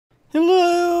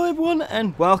Hello everyone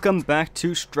and welcome back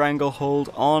to Stranglehold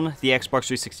on the Xbox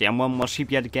 360. I'm one more sheep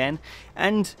yet again,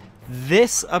 and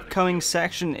this upcoming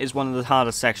section is one of the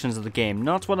hardest sections of the game.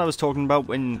 Not what I was talking about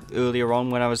earlier on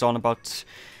when I was on about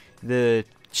the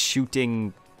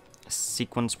shooting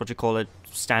sequence, what you call it,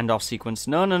 standoff sequence.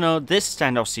 No, this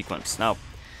standoff sequence. Now,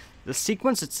 the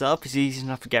sequence itself is easy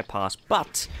enough to get past,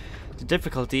 but the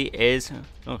difficulty is...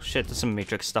 oh shit, there's some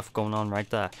Matrix stuff going on right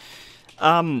there.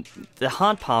 The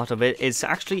hard part of it is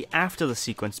actually after the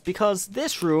sequence, because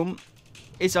this room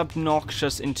is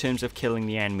obnoxious in terms of killing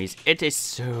the enemies. It is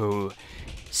so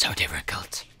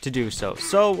difficult to do so.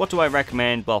 So what do I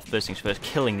recommend? Well, first things first,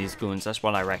 killing these goons. That's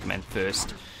what I recommend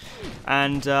first.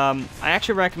 And I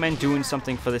actually recommend doing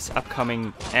something for this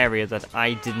upcoming area that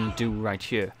I didn't do right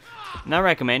here. And I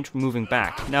recommend moving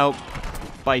back. Now,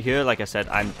 by here, like I said,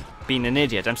 I'm being an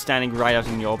idiot. I'm standing right out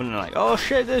in the open and I'm like, oh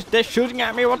shit, they're shooting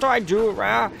at me, what do I do?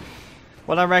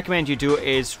 What I recommend you do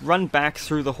is run back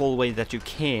through the hallway that you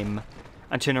came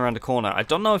and turn around the corner. I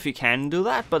don't know if you can do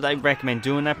that, but I recommend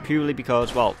doing that purely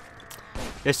because, well,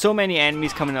 there's so many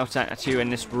enemies coming out at you in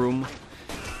this room.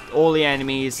 All the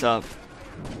enemies are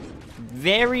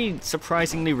very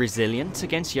surprisingly resilient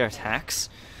against your attacks.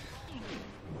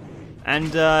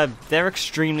 And they're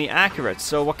extremely accurate,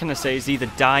 so what can I say is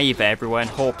either dive everywhere and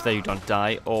hope that you don't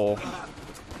die, or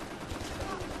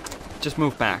just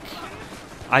move back.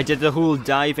 I did the whole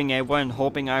diving everywhere and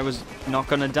hoping I was not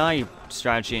gonna die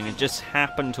strategy, and it just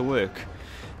happened to work.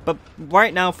 But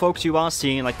right now, folks, you are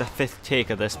seeing like the 5th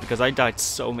take of this, because I died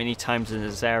so many times in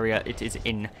this area, it is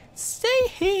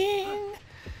insane!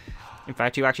 In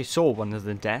fact, you actually saw one of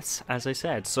the deaths, as I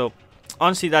said, so...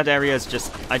 honestly, that area is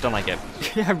just... I don't like it.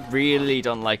 I really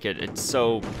don't like it. It's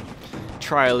so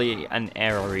trial-y and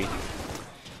error-y.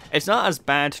 It's not as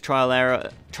bad it's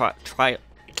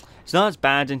not as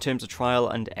bad in terms of trial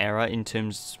and error in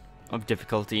terms of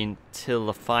difficulty until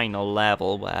the final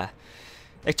level, where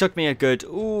it took me a good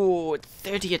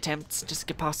 30 attempts just to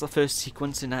get past the first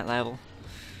sequence in that level.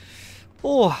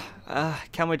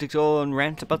 Can't wait to go and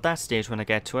rant about that stage when I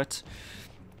get to it.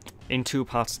 In 2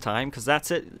 parts time, because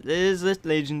that's it. This is it,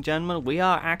 ladies and gentlemen. We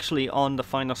are actually on the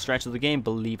final stretch of the game,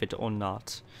 believe it or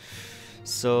not.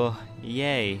 So,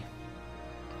 yay.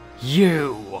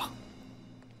 You!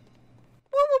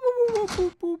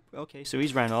 Okay, so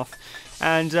he's ran off.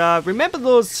 And remember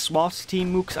those SWAT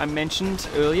team mooks I mentioned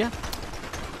earlier?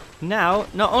 Now,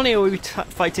 not only are we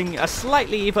fighting a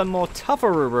slightly even more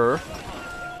tougher...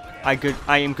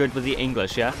 I am good with the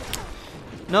English, yeah?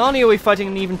 Not only are we fighting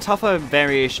an even tougher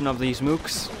variation of these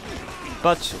mooks,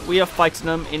 but we are fighting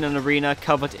them in an arena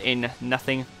covered in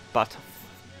nothing but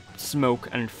smoke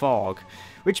and fog.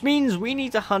 Which means we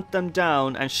need to hunt them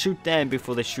down and shoot them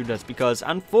before they shoot us, because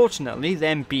unfortunately,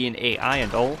 them being AI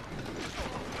and all,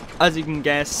 as you can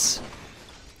guess,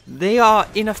 they are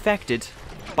unaffected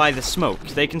by the smoke.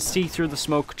 They can see through the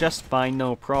smoke just fine,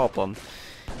 no problem.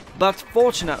 But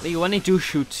fortunately, when they do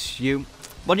shoot you,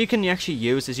 what you can actually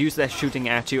use is use their shooting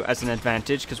at you as an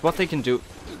advantage, because what they can do,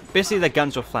 basically their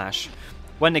guns will flash.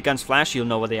 When their guns flash, you'll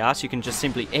know where they are, so you can just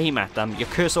simply aim at them. Your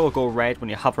cursor will go red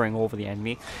when you're hovering over the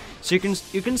enemy. So you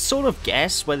can sort of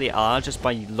guess where they are just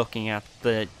by looking at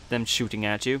them shooting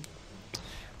at you.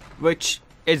 Which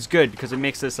is good, because it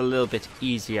makes this a little bit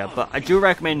easier. But I do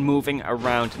recommend moving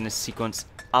around in this sequence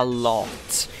a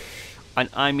lot. And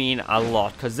I mean a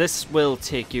lot, because this will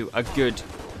take you a good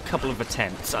couple of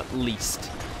attempts at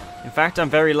least. In fact, I'm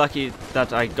very lucky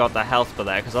that I got the health for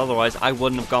there, because otherwise I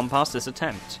wouldn't have gone past this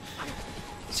attempt.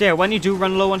 So yeah, when you do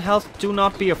run low on health, do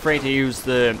not be afraid to use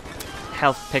the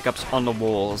health pickups on the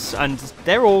walls, and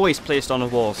they're always placed on a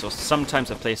wall, so sometimes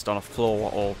they're placed on a floor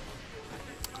or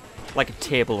like a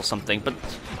table or something, but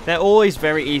they're always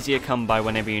very easy to come by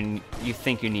whenever you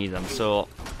think you need them. So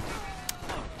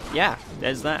yeah,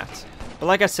 there's that. But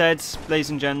like I said,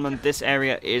 ladies and gentlemen, this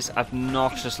area is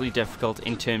obnoxiously difficult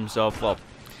in terms of, well,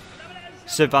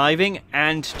 surviving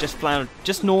and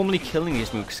just normally killing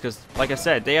these mooks, because, like I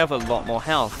said, they have a lot more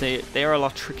health. They are a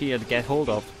lot trickier to get hold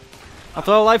of. And for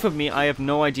the life of me, I have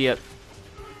no idea.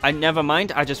 Never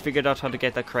mind, I just figured out how to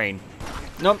get that crane.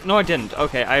 No, I didn't.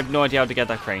 Okay, I have no idea how to get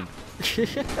that crane.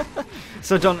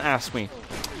 So don't ask me.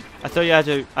 I thought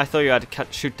you had to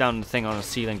shoot down the thing on the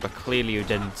ceiling, but clearly you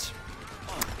didn't.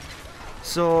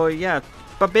 So yeah,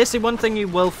 but basically one thing you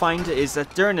will find is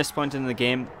that during this point in the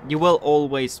game, you will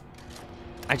always...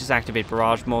 I just activate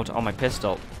barrage mode on my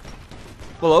pistol.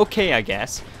 Well, okay, I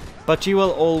guess. But you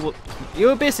will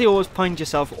basically always find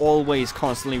yourself always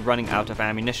constantly running out of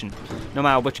ammunition, no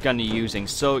matter which gun you're using.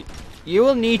 So you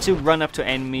will need to run up to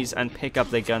enemies and pick up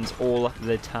their guns all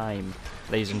the time,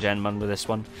 ladies and gentlemen, with this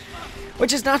one.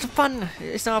 Which is not fun.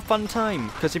 It's not a fun time,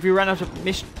 because if you run out of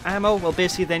ammo, well,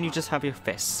 basically then you just have your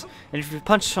fists. And if you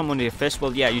punch someone with your fist,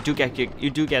 well, yeah, you do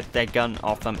get their gun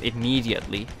off them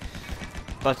immediately.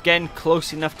 But getting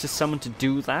close enough to someone to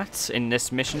do that in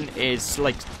this mission is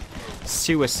like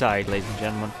suicide, ladies and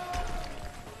gentlemen.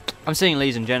 I'm saying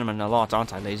ladies and gentlemen a lot,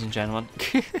 aren't I, ladies and gentlemen?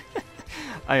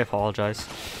 I apologize.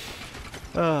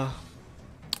 Like,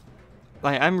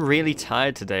 I'm really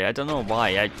tired today. I don't know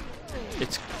why.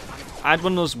 I had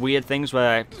one of those weird things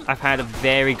where I've had a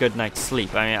very good night's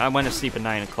sleep. I mean, I went to sleep at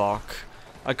 9 o'clock.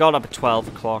 I got up at 12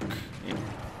 o'clock. You know,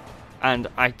 and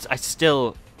I'm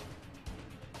still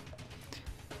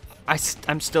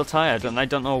tired, and I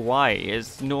don't know why.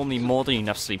 It's normally more than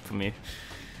enough sleep for me.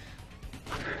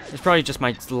 It's probably just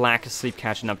my lack of sleep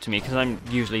catching up to me, because I'm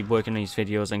usually working on these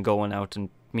videos and going out and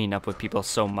meeting up with people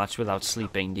so much without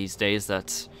sleeping these days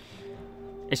that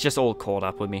it's just all caught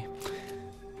up with me.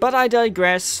 But I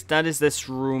digress. That is this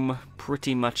room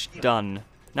pretty much done.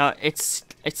 Now, it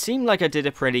seemed like I did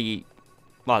it pretty,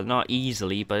 well, not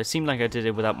easily, but it seemed like I did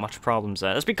it without much problems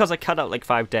there. That's because I cut out like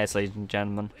 5 deaths, ladies and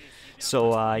gentlemen.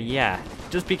 So, yeah,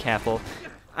 just be careful.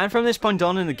 And from this point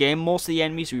on in the game, most of the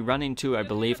enemies we run into, I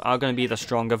believe, are going to be the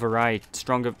stronger variety,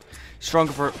 the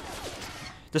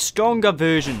stronger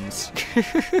versions.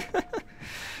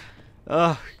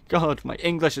 Oh, God, my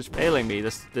English is failing me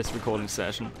this recording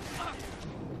session.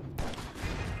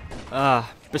 But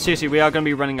seriously, we are going to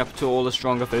be running up to all the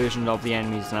stronger versions of the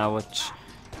enemies now, which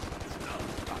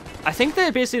I think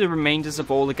they're basically the remainders of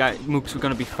all the mooks we're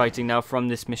going to be fighting now from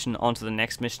this mission onto the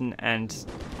next mission, and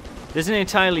there's an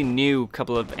entirely new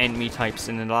couple of enemy types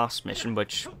in the last mission,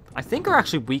 which I think are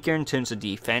actually weaker in terms of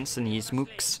defense than these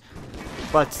mooks,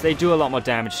 but they do a lot more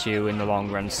damage to you in the long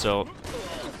run, so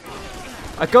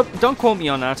don't quote me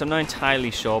on that, I'm not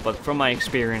entirely sure, but from my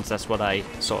experience, that's what I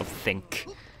sort of think.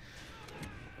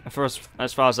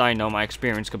 As far as I know, my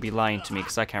experience could be lying to me,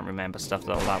 because I can't remember stuff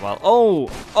all that well. Oh,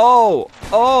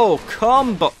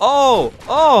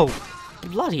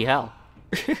 bloody hell.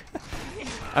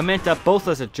 I meant that both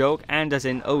as a joke and as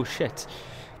in, oh shit.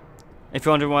 If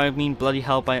you're wondering why I mean bloody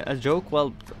hell by a joke,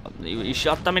 well, he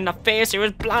shot them in the face, there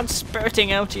was blood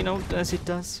spurting out, you know, as it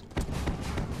does.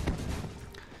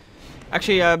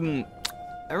 Actually, it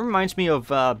reminds me of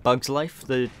Bug's Life,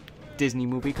 the Disney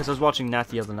movie, because I was watching that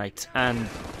the other night, and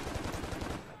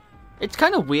it's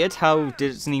kind of weird how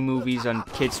Disney movies and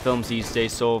kids films these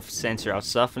days sort of censor out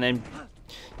stuff, and then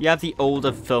you have the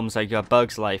older films like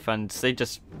Bug's Life, and they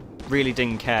just really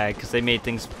didn't care because they made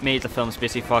the films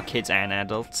basically for kids and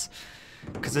adults.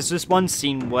 Because there's this one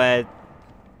scene where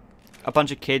a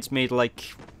bunch of kids made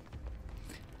like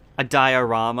a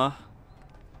diorama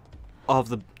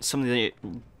of some of the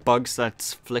bugs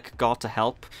that Flick got to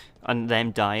help and them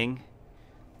dying.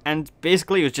 And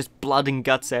basically it was just blood and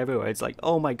guts everywhere. It's like,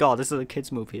 oh my god, this is a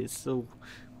kids movie. It's so...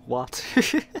 what?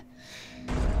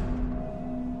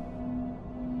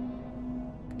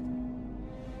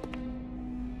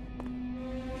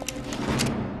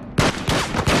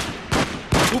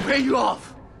 Who paid you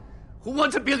off? Who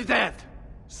wanted Billy dead?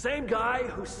 Same guy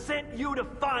who sent you to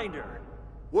find her.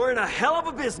 We're in a hell of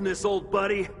a business, old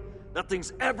buddy.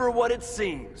 Nothing's ever what it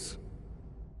seems.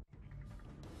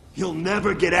 You'll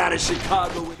never get out of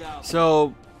Chicago without...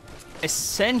 So,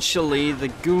 essentially, the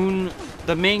goon,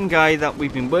 the main guy that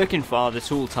we've been working for this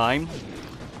whole time,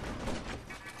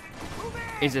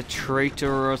 is a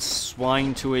traitorous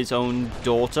swine to his own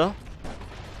daughter.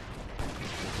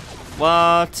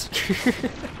 What?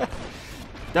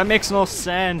 That makes no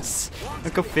sense.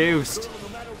 I'm confused.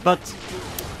 But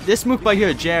this mook by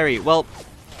here, Jerry, well,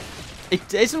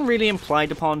 it isn't really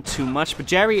implied upon too much, but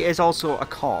Jerry is also a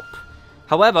cop.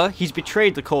 However, he's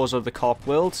betrayed the cause of the cop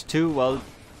world to, well,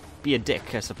 be a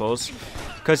dick, I suppose.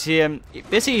 Because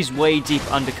basically he's way deep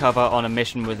undercover on a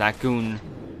mission with that goon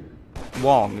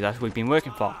Wong that we've been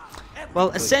working for. Well,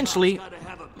 essentially...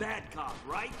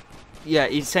 yeah,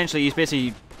 essentially he's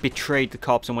basically betrayed the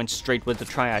cops and went straight with the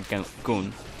Triad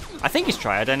goon. I think he's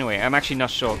Triad anyway, I'm actually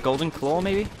not sure. Golden Claw,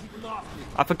 maybe?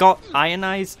 I forgot Iron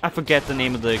Eyes? I forget the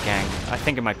name of the gang. I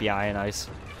think it might be Iron Eyes.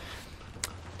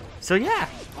 So yeah.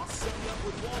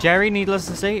 Jerry, needless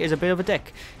to say, is a bit of a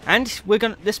dick. And we're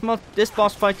gonna this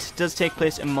boss fight does take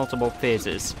place in multiple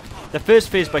phases. The first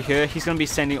phase by here, he's gonna be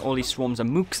sending all these swarms of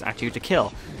mooks at you to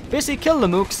kill. Basically kill the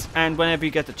mooks, and whenever you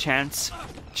get the chance,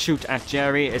 shoot at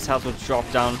Jerry, his health will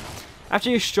drop down. After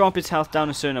you drop his health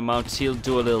down a certain amount, he'll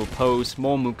do a little pose,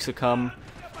 more mooks will come,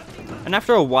 and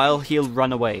after a while he'll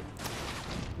run away.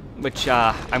 Which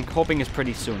I'm hoping is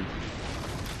pretty soon.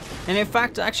 And in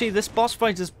fact, actually, this boss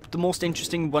fight is the most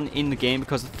interesting one in the game,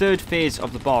 because the third phase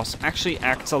of the boss actually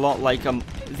acts a lot like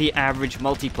the average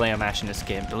multiplayer match in this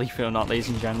game, believe it or not, ladies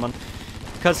and gentlemen.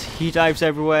 Because he dives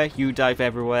everywhere, you dive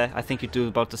everywhere. I think you do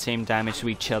about the same damage to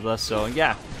each other, so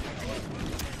yeah.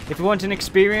 If you want an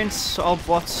experience of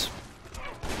what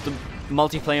the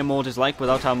multiplayer mode is like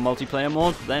without our multiplayer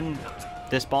mode, then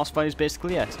this boss fight is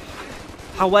basically it.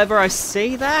 However, I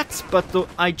say that, but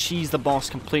I cheese the boss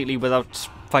completely without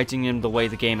fighting him the way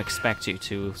the game expects you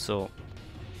to, so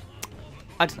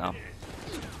I don't know.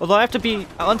 Although I have to be,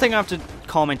 one thing I have to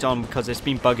comment on, because it's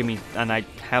been bugging me and I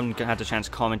haven't had the chance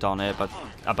to comment on it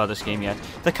about this game yet,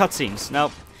 the cutscenes.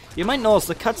 Now, you might notice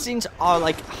the cutscenes are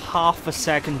like half a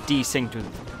second desynced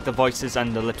with the voices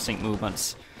and the lip sync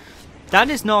movements. That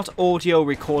is not audio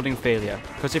recording failure,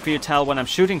 because if you tell when I'm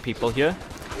shooting people here,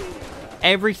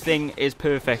 everything is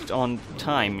perfect on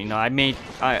time. You know,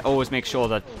 I always make sure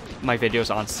that my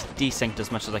videos aren't desynced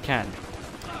as much as I can.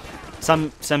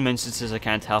 Some instances I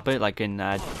can't help it, like in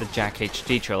the Jack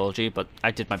HD trilogy, but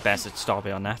I did my best to stop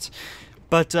it on that.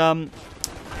 But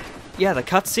yeah, the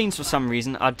cutscenes for some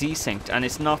reason are desynced, and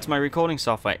it's not my recording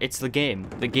software, it's the game.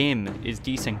 The game is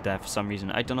desynced there for some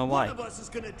reason. I don't know why. One of us is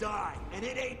gonna die, and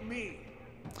it ain't me.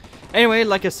 Anyway,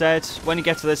 like I said, when you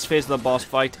get to this phase of the boss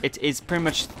fight, it is pretty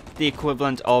much the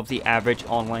equivalent of the average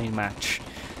online match.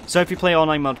 So if you play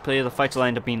online multiplayer, the fights will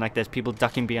end up being like this, people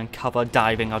ducking behind cover,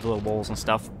 diving out of the walls and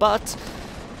stuff, but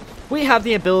we have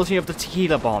the ability of the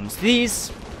tequila bombs.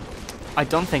 These, I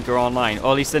don't think are online,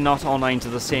 or at least they're not online to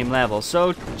the same level,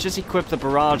 so just equip the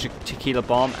barrage tequila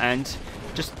bomb and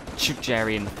just shoot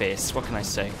Jerry in the face, what can I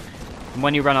say? And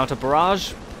when you run out of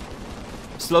barrage,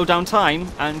 slow down time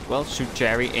and, well, shoot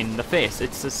Jerry in the face.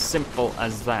 It's as simple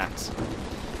as that.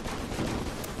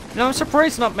 Now, I'm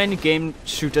surprised not many game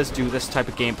shooters do this type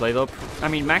of gameplay, though. I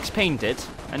mean, Max Payne did,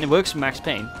 and it works with Max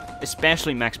Payne,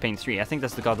 especially Max Payne 3. I think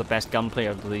that's got the best gunplay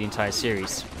of the entire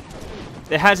series.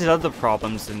 It has its other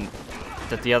problems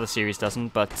that the other series doesn't,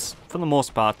 but for the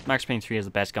most part, Max Payne 3 has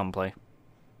the best gunplay.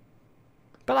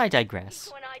 But I digress.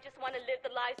 And I just want to live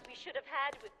the lives we should have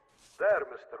had with... There,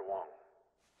 Mr. Wong.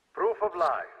 Proof of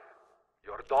life.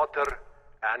 Your daughter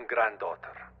and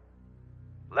granddaughter.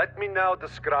 Let me now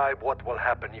describe what will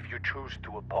happen if you choose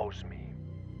to oppose me.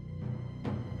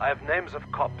 I have names of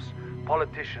cops,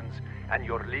 politicians, and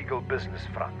your legal business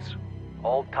fronts,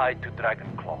 all tied to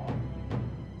Dragonclaw.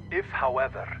 If,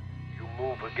 however, you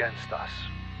move against us,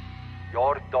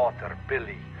 your daughter,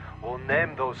 Billy, will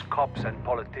name those cops and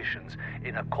politicians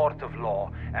in a court of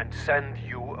law and send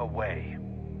you away.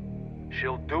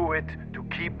 She'll do it to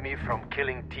keep me from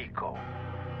killing Tico.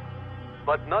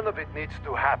 But none of it needs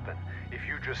to happen if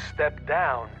you just step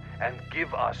down and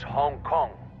give us Hong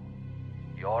Kong.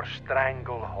 Your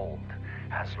stranglehold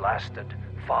has lasted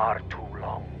far too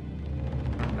long.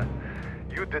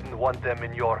 You didn't want them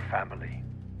in your family,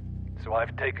 so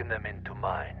I've taken them into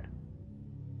mine.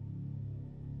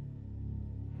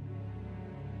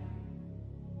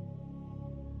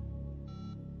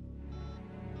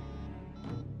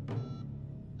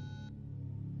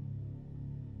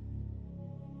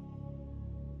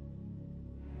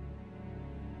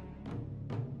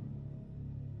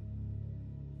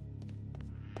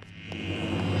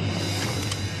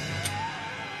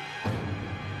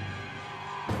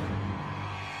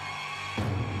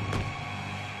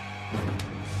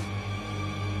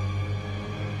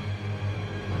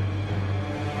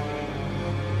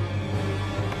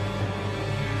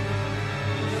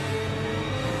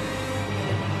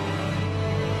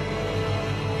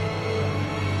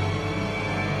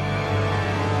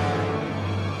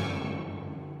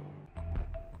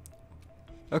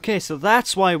 Okay, so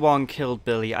that's why Wong killed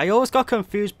Billy. I always got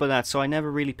confused by that, so I never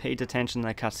really paid attention to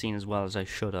that cutscene as well as I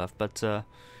should have. But,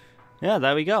 yeah,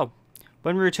 there we go.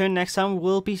 When we return next time,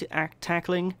 we'll be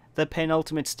tackling the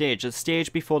penultimate stage, the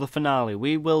stage before the finale.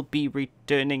 We will be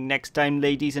returning next time,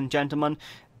 ladies and gentlemen,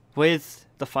 with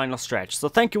the final stretch. So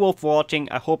thank you all for watching.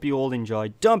 I hope you all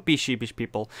enjoyed. Don't be sheepish,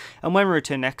 people. And when we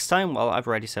return next time, well, I've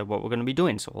already said what we're going to be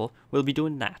doing, so we'll be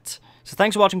doing that. So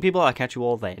thanks for watching, people. I'll catch you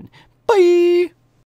all then. Bye!